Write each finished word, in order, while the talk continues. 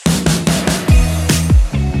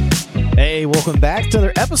Hey, welcome back to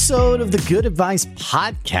another episode of the Good Advice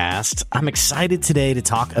Podcast. I'm excited today to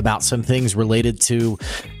talk about some things related to,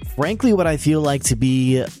 frankly, what I feel like to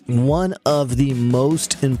be one of the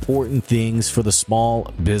most important things for the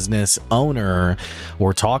small business owner.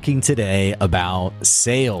 We're talking today about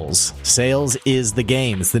sales. Sales is the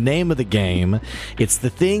game. It's the name of the game. It's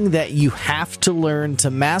the thing that you have to learn to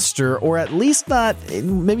master, or at least not,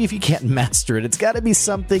 maybe if you can't master it, it's got to be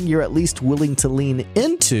something you're at least willing to lean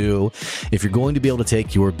into if you're going to be able to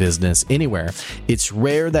take your business anywhere. It's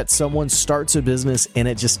rare that someone starts a business and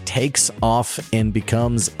it just takes off and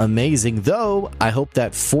becomes amazing, though I hope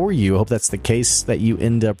that for you, I hope that's the case that you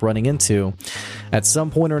end up running into. At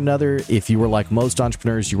some point or another, if you were like most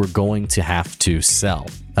entrepreneurs, you were going to have to sell.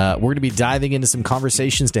 We're going to be diving into some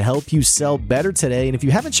conversations to help you sell better today. And if you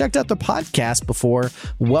haven't checked out the podcast before,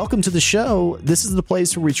 welcome to the show. This is the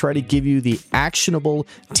place where we try to give you the actionable,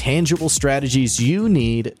 tangible strategies you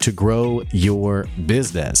need to grow your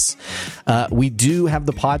business. We do have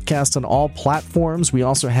the podcast on all platforms. We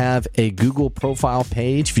also have a Google profile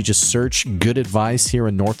page. If you just search Good Advice here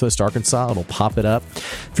in Northwest Arkansas, it'll pop it up.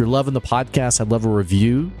 If you're loving the podcast, I'd love a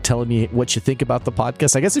review telling me what you think about the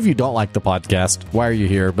podcast. I guess if you don't like the podcast, why are you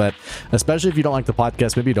here? But especially if you don't like the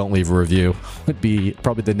podcast, maybe don't leave a review. Would be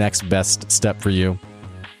probably the next best step for you.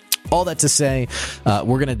 All that to say,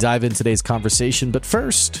 we're going to dive in today's conversation. But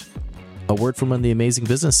first, a word from one of the amazing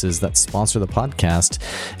businesses that sponsor the podcast.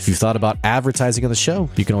 If you've thought about advertising on the show,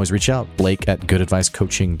 you can always reach out. Blake at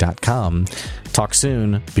goodadvicecoaching.com. Talk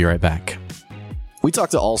soon. Be right back. We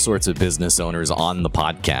talk to all sorts of business owners on the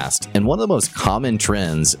podcast, and one of the most common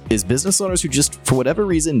trends is business owners who just, for whatever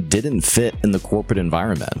reason, didn't fit in the corporate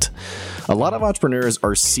environment. A lot of entrepreneurs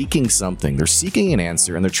are seeking something, they're seeking an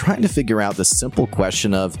answer, and they're trying to figure out the simple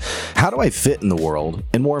question of, how do I fit in the world?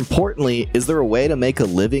 And more importantly, is there a way to make a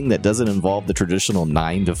living that doesn't involve the traditional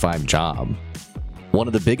 9-to-5 job? One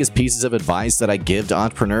of the biggest pieces of advice that I give to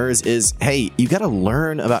entrepreneurs is, hey, you got to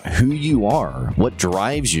learn about who you are, what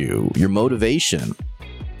drives you, your motivation.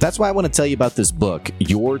 That's why I want to tell you about this book,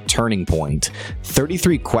 Your Turning Point,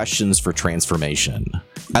 33 Questions for Transformation.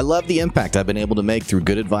 I love the impact I've been able to make through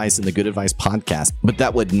Good Advice and the Good Advice podcast, but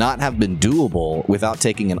that would not have been doable without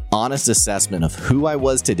taking an honest assessment of who I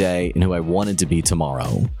was today and who I wanted to be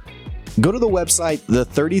tomorrow. Go to the website,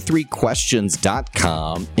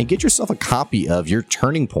 the33questions.com, and get yourself a copy of Your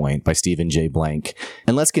Turning Point by Stephen J. Blank,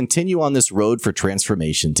 and let's continue on this road for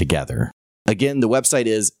transformation together. Again, the website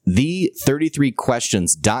is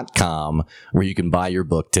the33questions.com, where you can buy your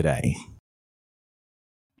book today.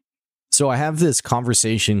 So I have this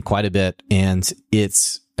conversation quite a bit, and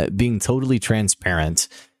it's being totally transparent.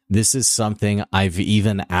 This is something I've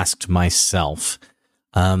even asked myself.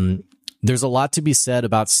 There's a lot to be said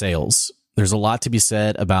about sales. There's a lot to be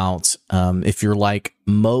said about if you're like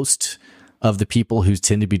most of the people who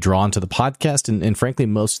tend to be drawn to the podcast, and frankly,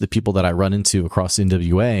 most of the people that I run into across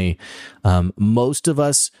NWA, most of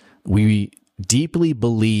us, we deeply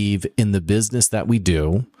believe in the business that we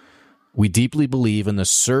do. We deeply believe in the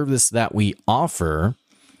service that we offer.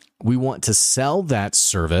 We want to sell that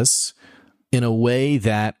service in a way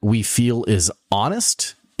that we feel is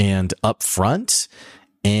honest and upfront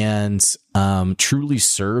and truly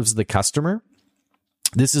serves the customer.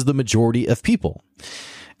 This is the majority of people.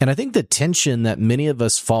 And I think the tension that many of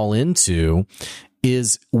us fall into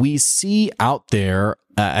is we see out there,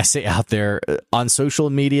 I say out there, on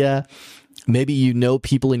social media, maybe you know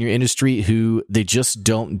people in your industry who they just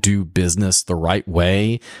don't do business the right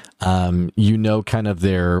way. You know kind of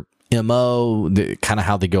their MO, kind of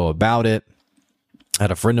how they go about it. I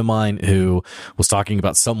had a friend of mine who was talking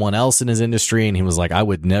about someone else in his industry, and he was like, I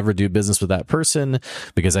would never do business with that person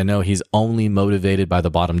because I know he's only motivated by the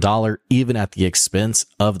bottom dollar, even at the expense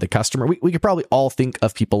of the customer. We could probably all think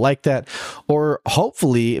of people like that, or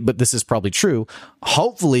hopefully, but this is probably true,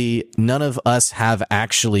 hopefully none of us have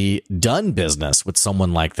actually done business with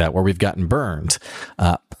someone like that where we've gotten burned.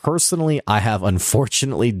 Personally, I have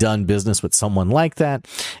unfortunately done business with someone like that,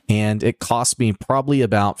 and it cost me probably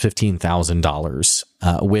about $15,000.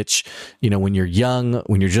 Which, you know, when you're young,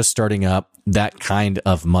 when you're just starting up, that kind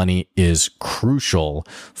of money is crucial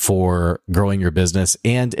for growing your business.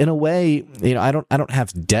 And in a way, you know, I don't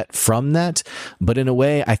have debt from that, but in a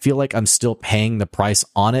way, I feel like I'm still paying the price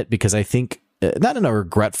on it because I think, not in a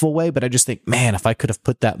regretful way, but I just think, man, if I could have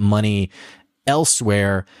put that money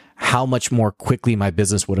elsewhere, how much more quickly my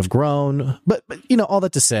business would have grown. But you know, all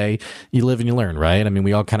that to say, you live and you learn, right? I mean,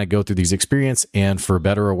 we all kind of go through these experiences, and for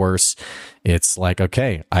better or worse, it's like,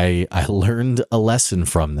 okay, I learned a lesson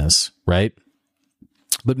from this, right?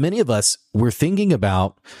 But many of us, we're thinking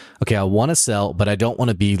about, okay, I want to sell, but I don't want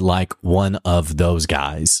to be like one of those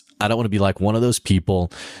guys. I don't want to be like one of those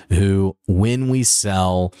people who, when we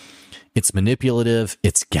sell, it's manipulative,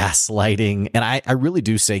 it's gaslighting. And I really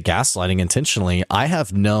do say gaslighting intentionally. I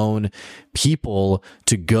have known people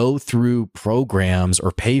to go through programs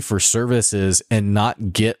or pay for services and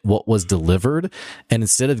not get what was delivered. And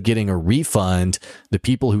instead of getting a refund, the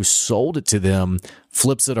people who sold it to them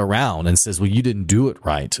flips it around and says, well, you didn't do it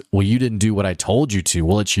right. Well, you didn't do what I told you to.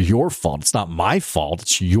 Well, it's your fault. It's not my fault.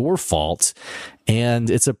 It's your fault. And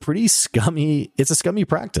it's a scummy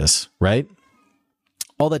practice, right?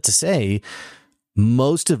 All that to say,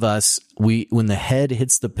 most of us, when the head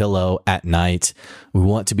hits the pillow at night, we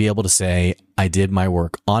want to be able to say, I did my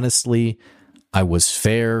work honestly, I was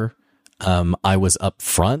fair, I was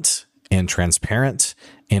upfront and transparent,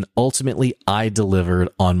 and ultimately I delivered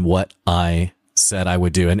on what I said I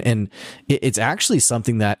would do. And it's actually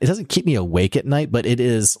something that, it doesn't keep me awake at night, but it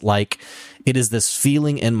is this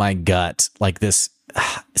feeling in my gut, like this,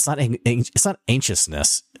 it's not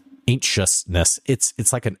anxiousness.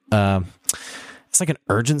 It's like an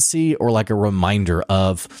urgency or like a reminder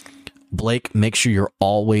of, Blake, make sure you're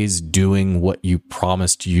always doing what you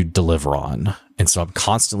promised you'd deliver on. And so I'm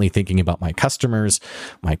constantly thinking about my customers,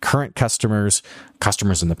 my current customers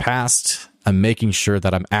in the past. I'm making sure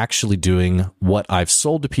that I'm actually doing what I've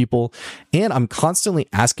sold to people, and I'm constantly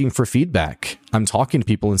asking for feedback. I'm talking to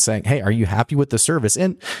people and saying, hey, are you happy with the service?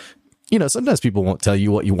 And sometimes people won't tell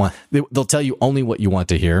you what you want. They'll tell you only what you want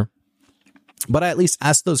to hear. But I at least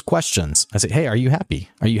ask those questions. I say, hey, are you happy?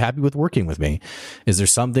 Are you happy with working with me? Is there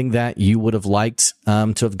something that you would have liked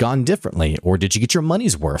to have gone differently? Or did you get your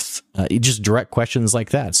money's worth? Just direct questions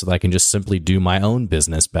like that so that I can just simply do my own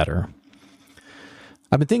business better.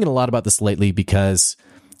 I've been thinking a lot about this lately because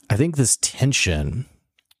I think this tension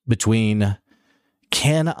between,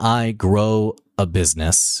 can I grow a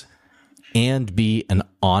business and be an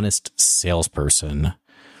honest salesperson?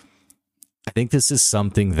 I think this is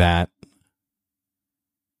something that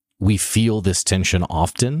we feel this tension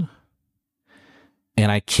often.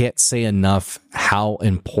 And I can't say enough how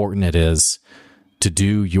important it is to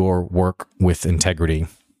do your work with integrity.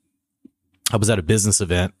 I was at a business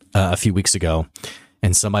event a few weeks ago,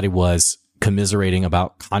 and somebody was commiserating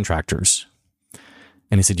about contractors.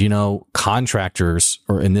 And he said, contractors,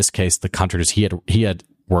 or in this case, the contractors he had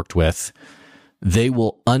worked with, they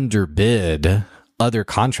will underbid other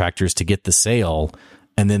contractors to get the sale.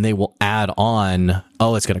 And then they will add on,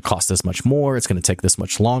 oh, it's going to cost this much more. It's going to take this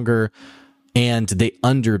much longer. And they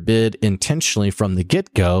underbid intentionally from the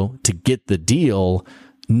get-go to get the deal,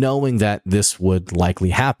 knowing that this would likely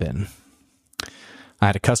happen. I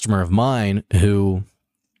had a customer of mine who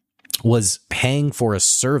was paying for a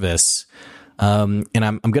service. And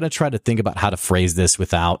I'm going to try to think about how to phrase this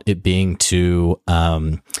without it being too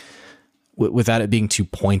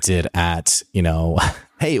pointed at,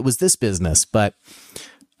 hey, it was this business. But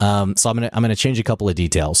so I'm gonna change a couple of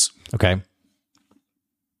details. Okay.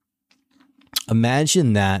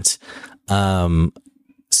 Imagine that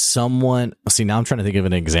someone. See, now I'm trying to think of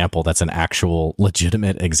an example that's an actual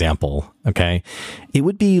legitimate example. Okay, it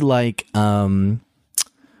would be like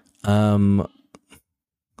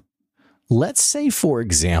let's say, for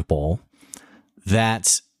example,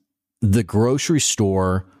 that the grocery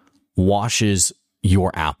store washes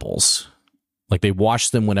your apples. Like they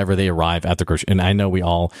wash them whenever they arrive at the grocery. And I know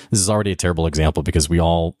this is already a terrible example because we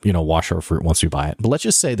all, wash our fruit once we buy it. But let's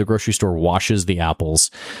just say the grocery store washes the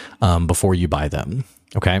apples before you buy them.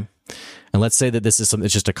 Okay. And let's say that this is something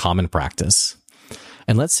that's just a common practice.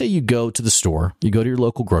 And let's say you go to the store, you go to your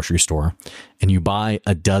local grocery store and you buy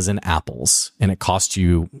a dozen apples and it costs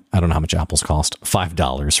you, I don't know how much apples cost,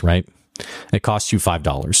 $5, right? It costs you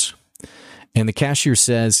 $5. And the cashier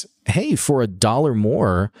says, hey, for $1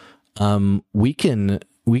 more, we can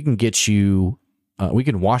get you, we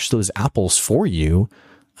can wash those apples for you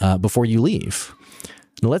before you leave.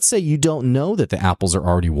 Now, let's say you don't know that the apples are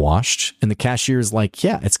already washed, and the cashier is like,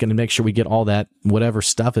 yeah, it's going to make sure we get all that whatever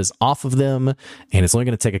stuff is off of them, and it's only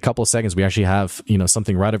going to take a couple of seconds. We actually have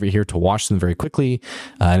something right over here to wash them very quickly,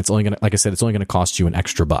 and it's only going to, like I said, it's only going to cost you an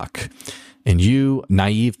extra $1. And you,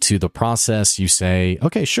 naive to the process, you say,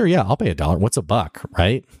 okay, sure, yeah, I'll pay $1. What's $1,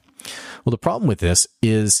 right? Well, the problem with this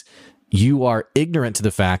is you are ignorant to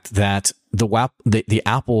the fact that the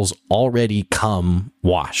apples already come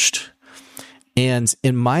washed. And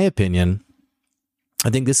in my opinion, I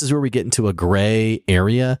think this is where we get into a gray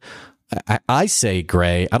area. I say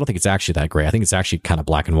gray. I don't think it's actually that gray. I think it's actually kind of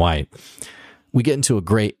black and white. We get into a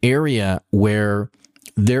gray area where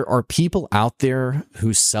there are people out there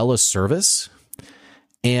who sell a service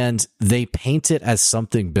and they paint it as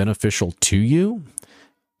something beneficial to you,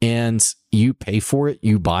 and you pay for it,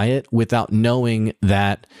 you buy it without knowing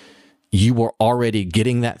that you were already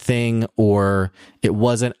getting that thing, or it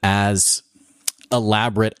wasn't as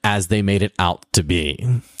elaborate as they made it out to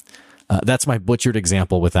be. That's my butchered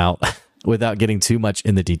example without getting too much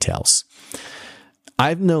in the details.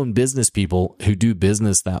 I've known business people who do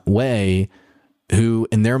business that way, who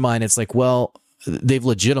in their mind, it's like, well, they've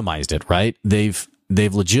legitimized it, right? They've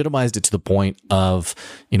legitimized it to the point of,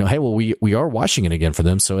 hey, well, we are washing it again for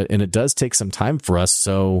them. So, and it does take some time for us.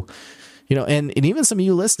 So, and even some of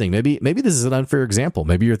you listening, maybe this is an unfair example.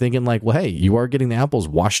 Maybe you're thinking like, well, hey, you are getting the apples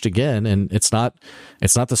washed again, and it's not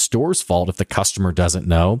the store's fault if the customer doesn't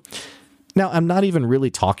know. Now, I'm not even really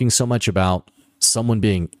talking so much about someone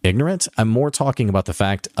being ignorant. I'm more talking about the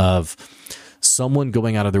fact of someone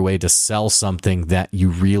going out of their way to sell something that you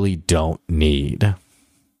really don't need.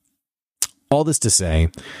 All this to say,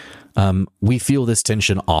 we feel this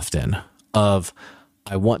tension often of,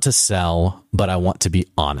 I want to sell, but I want to be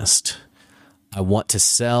honest. I want to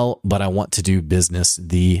sell, but I want to do business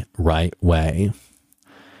the right way.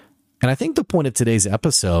 And I think the point of today's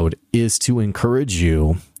episode is to encourage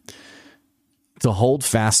you to hold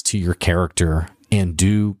fast to your character and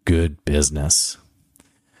do good business.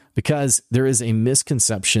 Because there is a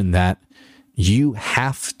misconception that you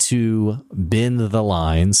have to bend the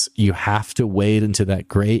lines, you have to wade into that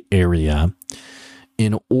gray area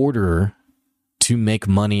in order to make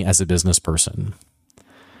money as a business person.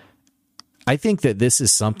 I think that this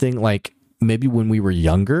is something like maybe when we were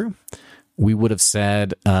younger, we would have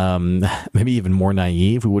said, maybe even more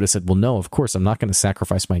naive, we would have said, well, no, of course, I'm not going to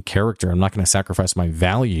sacrifice my character. I'm not going to sacrifice my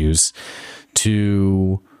values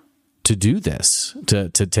to do this, to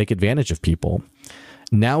take advantage of people.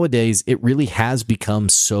 Nowadays, it really has become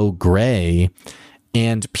so gray,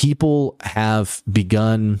 and people have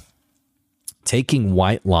begun taking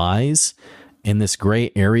white lies in this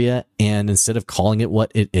gray area, and instead of calling it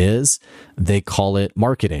what it is, they call it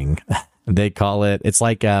marketing. They call it, it's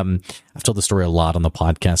like, I've told the story a lot on the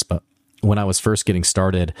podcast, but when I was first getting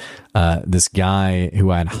started, this guy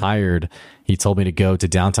who I had hired, he told me to go to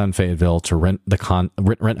downtown Fayetteville to rent a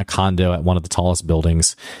condo at one of the tallest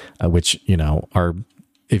buildings, which, are,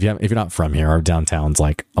 if you're not from here, our downtown's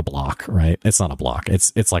like a block, right? It's not a block.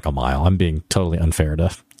 It's like a mile. I'm being totally unfair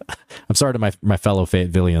I'm sorry to my fellow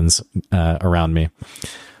Fayettevillians around me.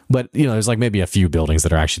 But, there's like maybe a few buildings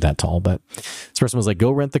that are actually that tall. But this person was like,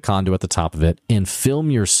 go rent the condo at the top of it and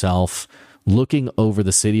film yourself looking over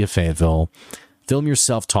the city of Fayetteville. Film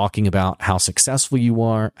yourself talking about how successful you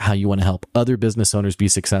are, how you want to help other business owners be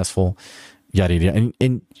successful, yada, yada.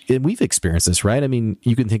 And we've experienced this, right? I mean,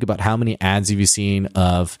 you can think about how many ads have you seen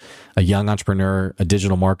of a young entrepreneur, a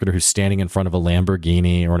digital marketer who's standing in front of a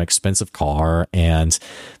Lamborghini or an expensive car, and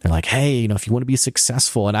they're like, hey, if you want to be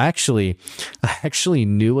successful. And I actually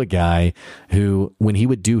knew a guy who, when he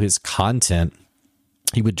would do his content,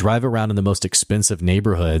 he would drive around in the most expensive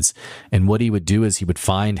neighborhoods, and what he would do is he would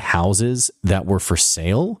find houses that were for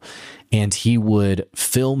sale, and he would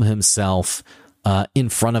film himself in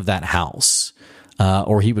front of that house.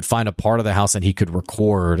 Or he would find a part of the house that he could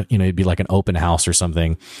record, it'd be like an open house or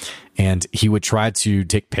something. And he would try to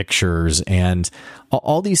take pictures and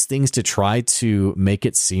all these things to try to make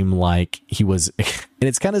it seem like he was, and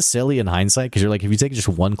it's kind of silly in hindsight, because you're like, if you take just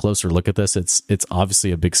one closer look at this, it's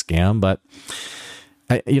obviously a big scam. But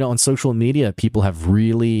on social media, people have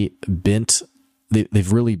really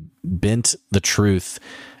they've really bent the truth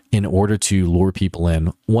in order to lure people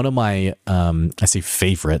in. One of my, I say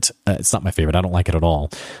favorite, it's not my favorite, I don't like it at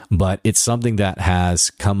all, but it's something that has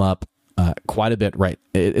come up quite a bit, right?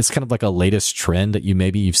 It's kind of like a latest trend that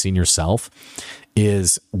you've seen yourself,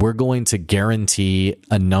 is we're going to guarantee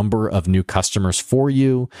a number of new customers for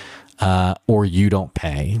you, or you don't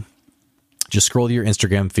pay. Just scroll to your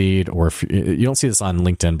Instagram feed, or if you don't see this on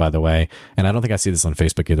LinkedIn, by the way, and I don't think I see this on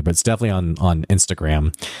Facebook either, but it's definitely on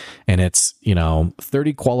Instagram, and it's,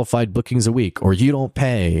 30 qualified bookings a week, or you don't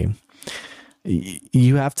pay.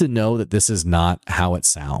 You have to know that this is not how it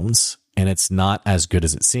sounds, and it's not as good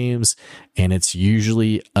as it seems, and it's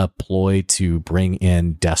usually a ploy to bring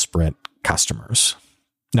in desperate customers.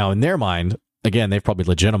 Now, in their mind, again, they've probably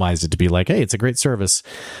legitimized it to be like, hey, it's a great service.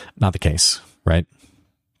 Not the case, right?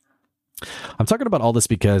 I'm talking about all this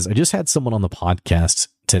because I just had someone on the podcast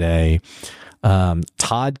today,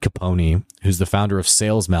 Todd Capone, who's the founder of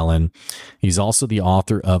SalesMelon. He's also the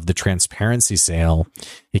author of The Transparency Sale.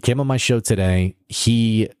 He came on my show today.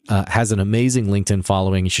 He has an amazing LinkedIn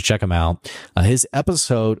following. You should check him out. His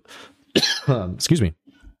episode, excuse me,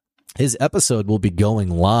 his episode will be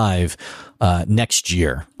going live next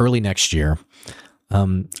year, early next year.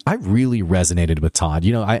 I really resonated with Todd.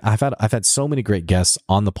 I've had so many great guests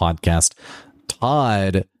on the podcast.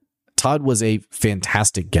 Todd was a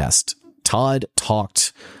fantastic guest. Todd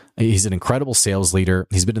talked. He's an incredible sales leader.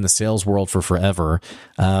 He's been in the sales world for forever,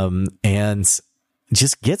 and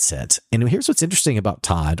just gets it. And here's what's interesting about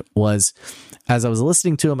Todd was, as I was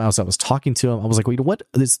listening to him, as I was talking to him, I was like, "Wait, what?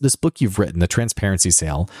 This book you've written, The Transparency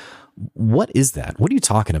Sale, what is that? What are you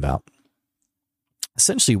talking about?"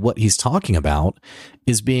 Essentially, what he's talking about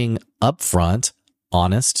is being upfront,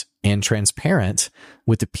 honest, and transparent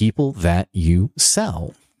with the people that you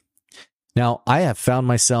sell. Now, I have found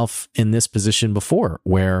myself in this position before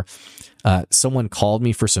where someone called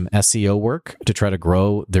me for some SEO work to try to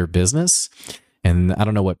grow their business. And I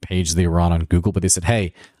don't know what page they were on Google, but they said,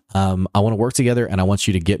 "Hey, I want to work together and I want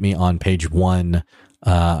you to get me on page one, in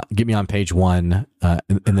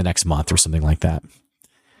the next month," or something like that.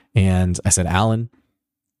 And I said, "Alan,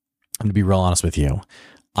 I'm going to be real honest with you.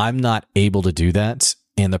 I'm not able to do that.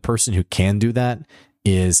 And the person who can do that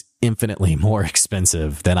is infinitely more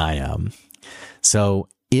expensive than I am. So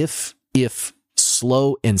if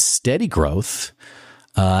slow and steady growth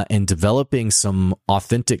and developing some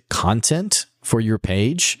authentic content for your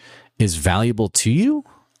page is valuable to you,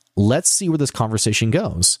 let's see where this conversation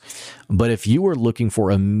goes. But if you are looking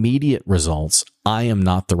for immediate results, I am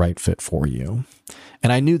not the right fit for you."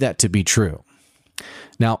 And I knew that to be true.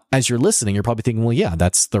 Now, as you're listening, you're probably thinking, well, yeah,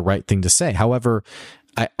 that's the right thing to say. However,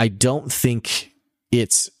 I don't think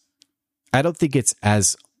it's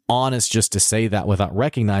as honest just to say that without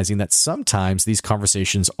recognizing that sometimes these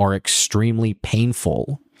conversations are extremely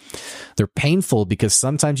painful. They're painful because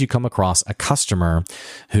sometimes you come across a customer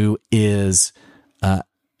who is an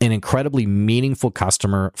incredibly meaningful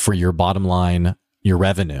customer for your bottom line, your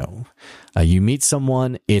revenue. You meet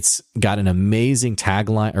someone, it's got an amazing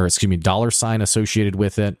tagline, dollar sign associated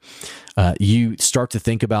with it. You start to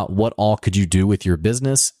think about what all could you do with your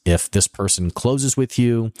business if this person closes with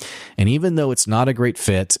you. And even though it's not a great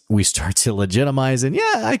fit, we start to legitimize and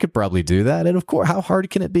I could probably do that. And of course, how hard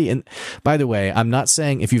can it be? And by the way, I'm not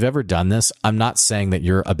saying if you've ever done this, I'm not saying that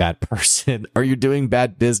you're a bad person or you're doing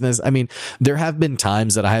bad business. I mean, there have been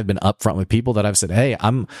times that I have been upfront with people that I've said, "Hey,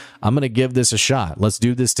 I'm going to give this a shot. Let's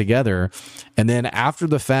do this together." And then after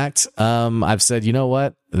the fact, I've said, "You know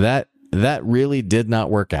what? That really did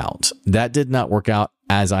not work out. That did not work out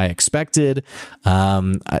as I expected.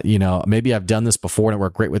 Maybe I've done this before and it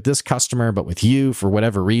worked great with this customer, but with you, for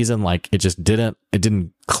whatever reason, like it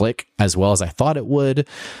didn't click as well as I thought it would."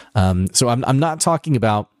 So I'm not talking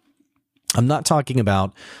about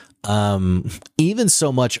even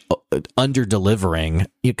so much under delivering,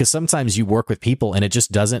 because sometimes you work with people and it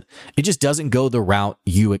just doesn't go the route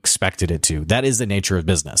you expected it to. That is the nature of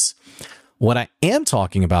business. What I am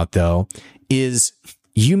talking about, though, is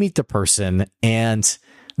you meet the person, and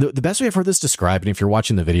the best way I've heard this described, and if you're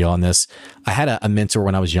watching the video on this, I had a mentor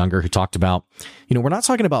when I was younger who talked about, we're not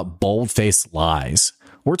talking about bold-faced lies.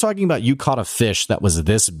 We're talking about you caught a fish that was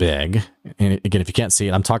this big. And again, if you can't see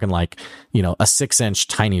it, I'm talking like, a 6-inch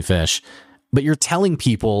tiny fish, but you're telling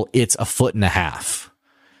people it's 1.5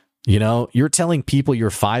 feet. You're telling people your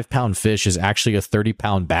 5-pound fish is actually a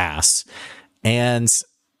 30-pound bass. And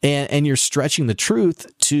you're stretching the truth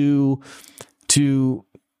to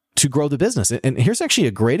grow the business. And here's actually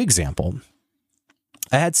a great example.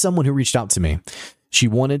 I had someone who reached out to me. She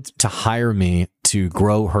wanted to hire me to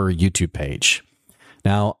grow her YouTube page.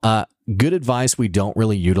 Now, good advice. We don't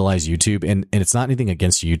really utilize YouTube, and it's not anything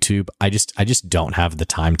against YouTube. I just don't have the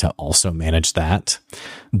time to also manage that,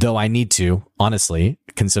 though I need to, honestly,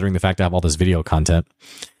 considering the fact I have all this video content.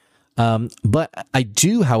 But I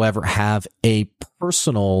do, however, have a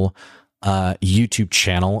personal YouTube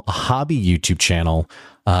channel, a hobby YouTube channel,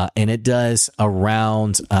 and it does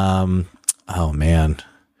around, oh man,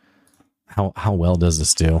 how well does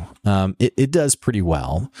this do? It does pretty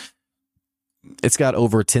well. It's got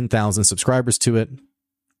over 10,000 subscribers to it.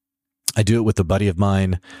 I do it with a buddy of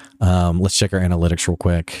mine. Let's check our analytics real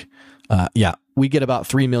quick. We get about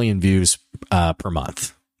 3 million views per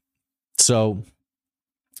month. So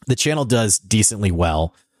the channel does decently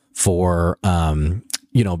well for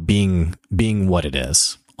being what it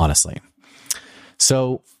is, honestly.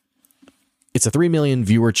 So it's a 3 million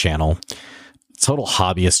viewer channel, total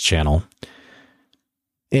hobbyist channel.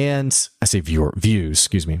 And I say views,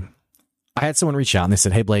 excuse me. I had someone reach out and they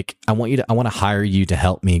said, "Hey, Blake, I want to hire you to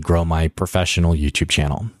help me grow my professional YouTube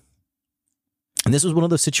channel." And this was one of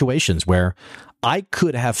those situations where I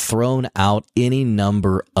could have thrown out any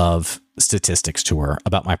number of statistics to her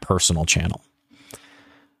about my personal channel.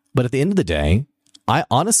 But at the end of the day, I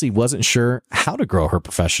honestly wasn't sure how to grow her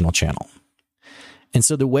professional channel. And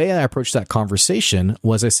so the way I approached that conversation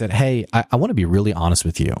was I said, hey, I want to be really honest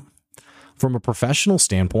with you. From a professional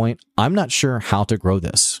standpoint, I'm not sure how to grow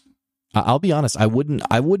this. I'll be honest, I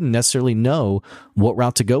wouldn't necessarily know what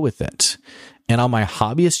route to go with it. And on my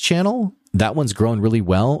hobbyist channel, that one's grown really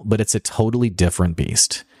well, but it's a totally different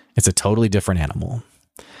beast. It's a totally different animal.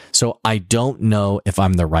 So I don't know if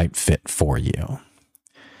I'm the right fit for you.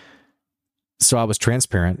 So I was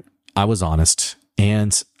transparent, I was honest,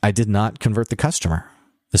 and I did not convert the customer.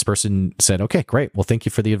 This person said, okay, great. Well, thank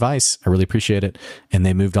you for the advice. I really appreciate it. And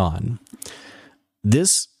they moved on.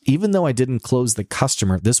 This, even though I didn't close the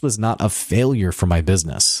customer, this was not a failure for my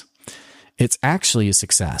business. It's actually a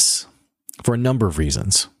success for a number of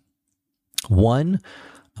reasons. One,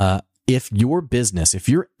 if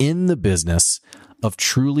you're in the business of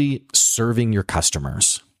truly serving your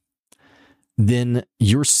customers, then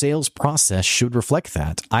your sales process should reflect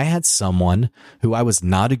that. I had someone who I was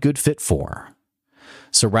not a good fit for.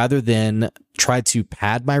 So rather than try to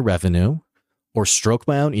pad my revenue or stroke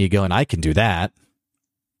my own ego, and I can do that,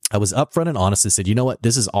 I was upfront and honest and said, you know what?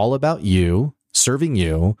 This is all about you, serving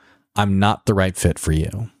you. I'm not the right fit for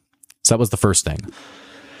you. So that was the first thing.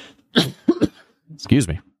 Excuse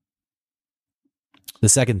me. The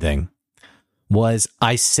second thing was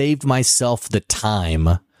I saved myself the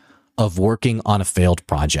time of working on a failed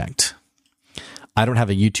project. I don't have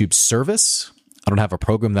a YouTube service. I don't have a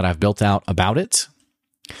program that I've built out about it.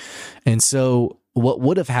 And so what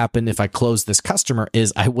would have happened if I closed this customer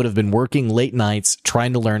is I would have been working late nights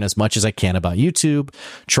trying to learn as much as I can about YouTube,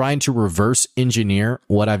 trying to reverse engineer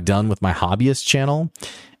what I've done with my hobbyist channel.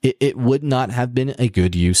 It would not have been a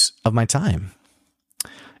good use of my time.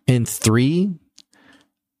 And three,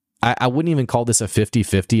 I wouldn't even call this a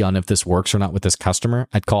 50-50 on if this works or not with this customer.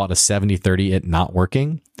 I'd call it a 70-30 it not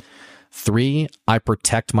working. Three, I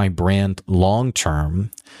protect my brand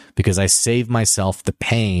long-term because I save myself the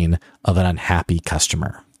pain of an unhappy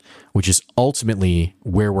customer, which is ultimately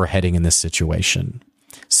where we're heading in this situation.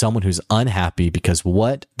 Someone who's unhappy because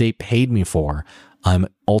what they paid me for, I'm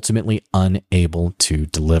ultimately unable to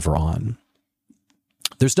deliver on.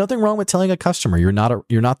 There's nothing wrong with telling a customer you're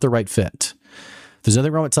not the right fit. There's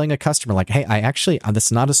nothing wrong with telling a customer like, hey,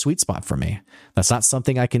 that's not a sweet spot for me. That's not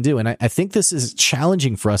something I can do. And I think this is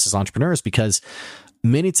challenging for us as entrepreneurs because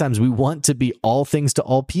many times we want to be all things to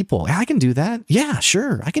all people. I can do that. Yeah,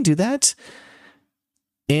 sure. I can do that.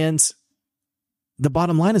 And the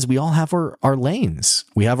bottom line is we all have our lanes.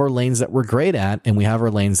 We have our lanes that we're great at, and we have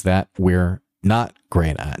our lanes that we're not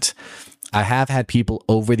great at. I have had people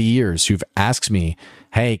over the years who've asked me,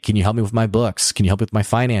 hey, can you help me with my books? Can you help with my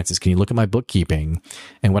finances? Can you look at my bookkeeping?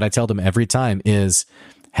 And what I tell them every time is,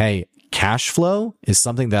 hey, cash flow is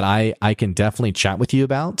something that I can definitely chat with you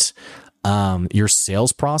about. Your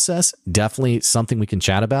sales process, definitely something we can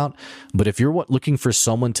chat about. But if you're looking for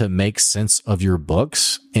someone to make sense of your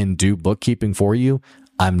books and do bookkeeping for you,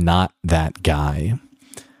 I'm not that guy.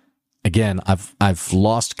 Again, I've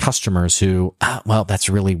lost customers who, well, that's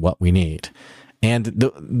really what we need. And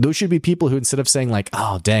those should be people who, instead of saying like,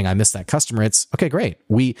 oh, dang, I missed that customer, it's okay, great.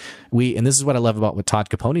 We, and this is what I love about what Todd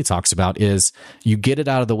Caponi talks about is you get it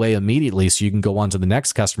out of the way immediately so you can go on to the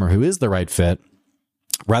next customer who is the right fit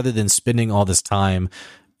rather than spending all this time,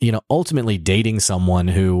 ultimately dating someone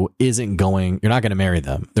who you're not going to marry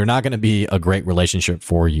them. They're not going to be a great relationship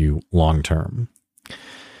for you long-term.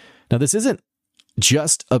 Now, this isn't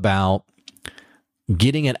just about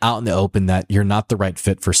getting it out in the open that you're not the right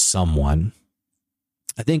fit for someone.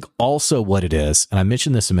 I think also what it is, and I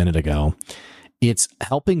mentioned this a minute ago, it's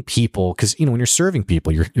helping people because, when you're serving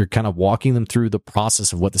people, you're kind of walking them through the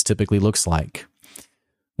process of what this typically looks like.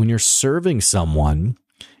 When you're serving someone,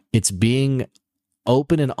 it's being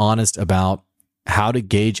open and honest about how to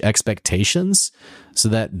gauge expectations so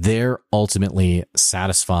that they're ultimately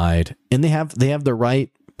satisfied and they have the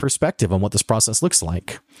right perspective on what this process looks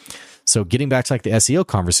like. So getting back to like the SEO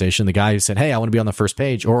conversation, the guy who said, hey, I want to be on the first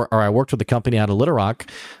page, or I worked with a company out of Little Rock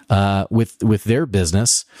with their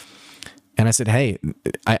business. And I said, hey,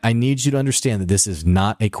 I need you to understand that this is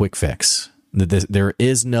not a quick fix. That there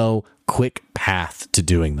is no quick path to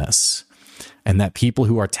doing this. And that people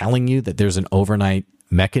who are telling you that there's an overnight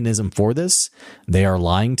mechanism for this, they are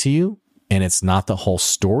lying to you and it's not the whole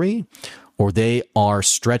story, or they are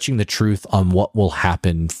stretching the truth on what will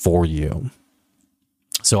happen for you.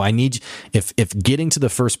 So I need, if getting to the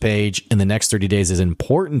first page in the next 30 days is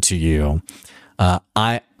important to you,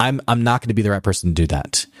 I'm not going to be the right person to do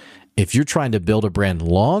that. If you're trying to build a brand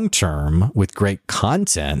long-term with great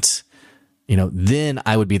content, then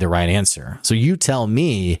I would be the right answer. So you tell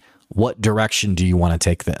me, what direction do you want to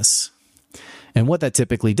take this? And what that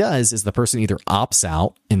typically does is the person either opts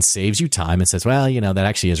out and saves you time and says, well, that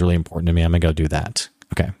actually is really important to me. I'm going to go do that.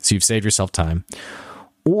 Okay. So you've saved yourself time.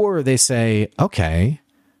 Or they say, okay,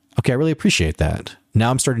 I really appreciate that.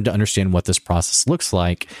 Now I'm starting to understand what this process looks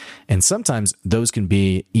like. And sometimes those can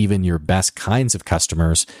be even your best kinds of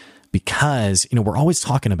customers because, we're always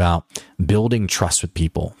talking about building trust with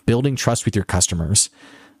people, building trust with your customers.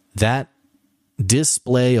 That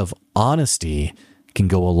display of honesty can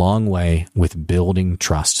go a long way with building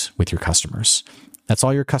trust with your customers. That's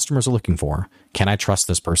all your customers are looking for. Can I trust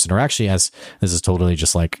this person? Or actually, as this is totally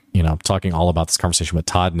just like, talking all about this conversation with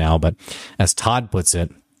Todd now, but as Todd puts it,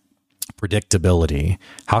 predictability.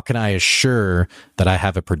 How can I assure that I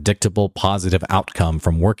have a predictable, positive outcome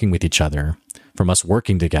from working with each other, from us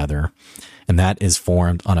working together? And that is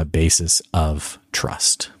formed on a basis of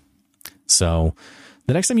trust. So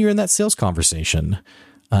the next time you're in that sales conversation,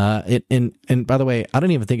 and by the way, I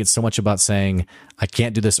don't even think it's so much about saying I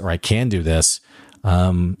can't do this or I can do this.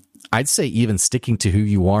 I'd say even sticking to who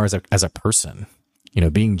you are as a person,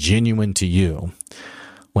 being genuine to you.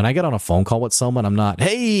 When I get on a phone call with someone, I'm not,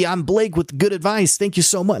 hey, I'm Blake with Good Advice. Thank you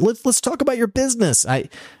so much. Let's talk about your business. I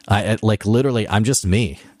like literally, I'm just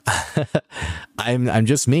me. I'm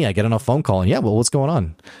just me. I get on a phone call and well, what's going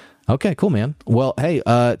on? Okay, cool, man. Well, hey,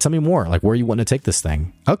 tell me more. Like, where are you wanting to take this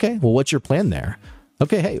thing? Okay, well, what's your plan there?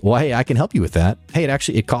 Okay, hey, I can help you with that. Hey,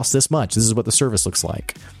 it costs this much. This is what the service looks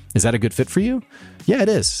like. Is that a good fit for you? Yeah, it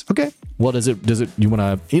is. Okay. Well, does it, you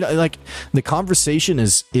want to, like the conversation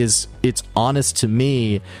is it's honest to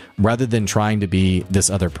me rather than trying to be this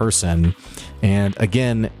other person. And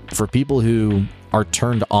again, for people who are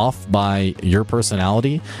turned off by your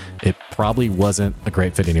personality, it probably wasn't a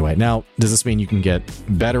great fit anyway. Now, does this mean you can get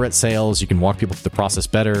better at sales? You can walk people through the process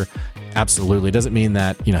better? Absolutely. It doesn't mean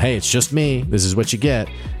that, hey, it's just me. This is what you get.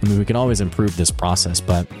 I mean, we can always improve this process,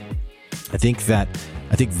 but I think that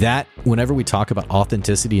whenever we talk about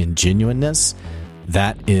authenticity and genuineness,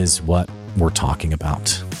 that is what we're talking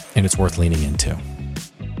about, and it's worth leaning into.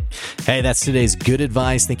 Hey, that's today's good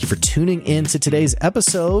advice. Thank you for tuning in to today's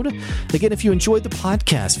episode. Again, if you enjoyed the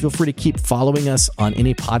podcast, feel free to keep following us on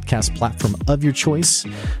any podcast platform of your choice.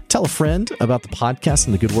 Tell a friend about the podcast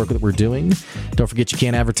and the good work that we're doing. Don't forget you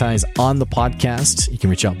can advertise on the podcast. You can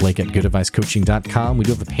reach out Blake at goodadvicecoaching.com. We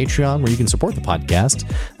do have a Patreon where you can support the podcast.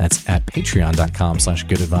 That's at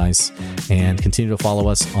patreon.com/goodadvice. And continue to follow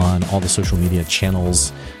us on all the social media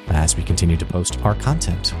channels as we continue to post our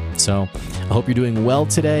content. So I hope you're doing well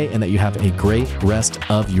today and that you have a great rest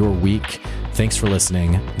of your week. Thanks for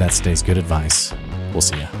listening. That's today's good advice. We'll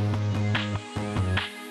see you.